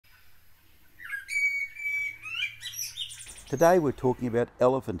Today we're talking about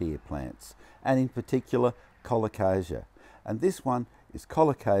elephant ear plants, and in particular Colocasia, and this one is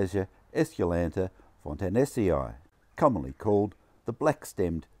Colocasia esculenta Fontanesii, commonly called the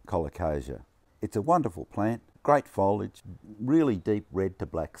black-stemmed Colocasia. It's a wonderful plant, great foliage, really deep red to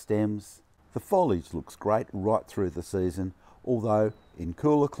black stems. The foliage looks great right through the season, although in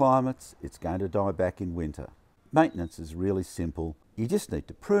cooler climates it's going to die back in winter. Maintenance is really simple. You just need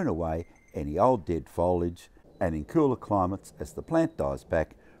to prune away any old dead foliage, and in cooler climates, as the plant dies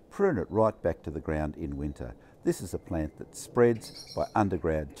back, prune it right back to the ground in winter. This is a plant that spreads by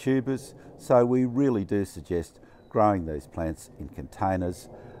underground tubers, so we really do suggest growing these plants in containers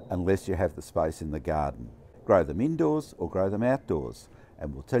unless you have the space in the garden. Grow them indoors or grow them outdoors,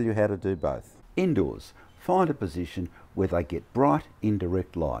 and we'll tell you how to do both. Indoors, find a position where they get bright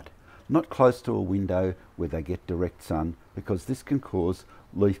indirect light, not close to a window where they get direct sun, because this can cause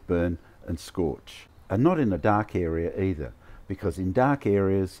leaf burn and scorch. And not in a dark area either, because in dark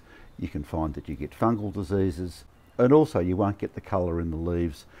areas you can find that you get fungal diseases, and also you won't get the colour in the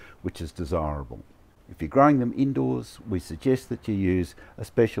leaves, which is desirable. If you're growing them indoors, we suggest that you use a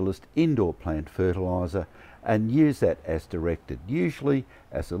specialist indoor plant fertilizer and use that as directed, usually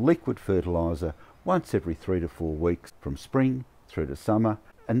as a liquid fertilizer once every 3 to 4 weeks from spring through to summer,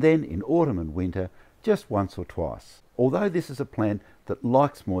 and then in autumn and winter just once or twice. Although this is a plant that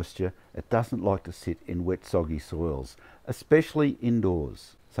likes moisture, it doesn't like to sit in wet soggy soils, especially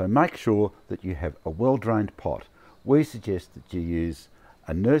indoors. So make sure that you have a well-drained pot. We suggest that you use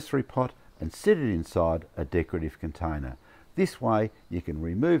a nursery pot and sit it inside a decorative container. This way you can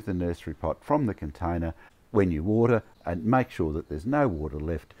remove the nursery pot from the container when you water and make sure that there's no water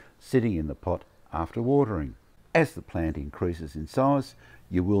left sitting in the pot after watering. As the plant increases in size,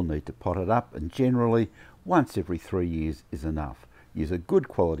 you will need to pot it up, and generally once every 3 years is enough. Use a good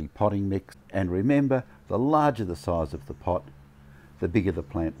quality potting mix, and remember, the larger the size of the pot, the bigger the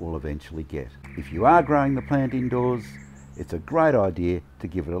plant will eventually get. If you are growing the plant indoors, it's a great idea to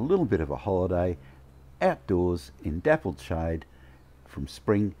give it a little bit of a holiday outdoors in dappled shade from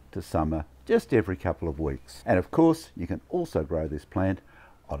spring to summer, just every couple of weeks. And of course, you can also grow this plant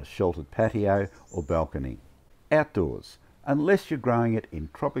on a sheltered patio or balcony. Outdoors, unless you're growing it in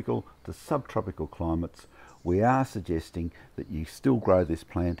tropical to subtropical climates, we are suggesting that you still grow this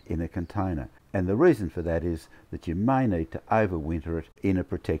plant in a container. And the reason for that is that you may need to overwinter it in a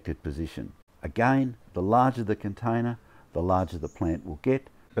protected position. Again, the larger the container, the larger the plant will get,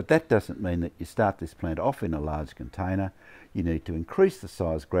 but that doesn't mean that you start this plant off in a large container. You need to increase the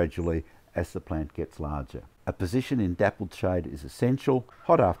size gradually as the plant gets larger. A position in dappled shade is essential.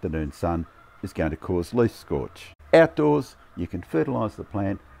 Hot afternoon sun is going to cause leaf scorch. Outdoors, you can fertilise the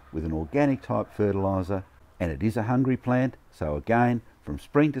plant with an organic type fertiliser, and it is a hungry plant, so again, from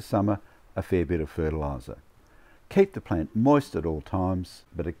spring to summer, a fair bit of fertiliser. Keep the plant moist at all times,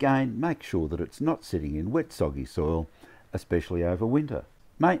 but again, make sure that it's not sitting in wet soggy soil, especially over winter.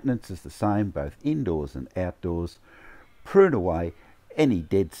 Maintenance is the same both indoors and outdoors. Prune away any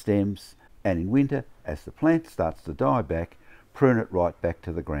dead stems, and in winter, as the plant starts to die back, prune it right back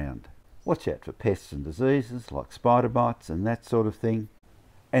to the ground. Watch out for pests and diseases like spider bites and that sort of thing,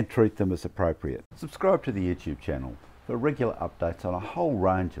 and treat them as appropriate. Subscribe to the YouTube channel for regular updates on a whole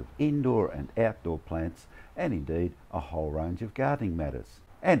range of indoor and outdoor plants, and indeed a whole range of gardening matters.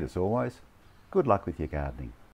 And as always, good luck with your gardening.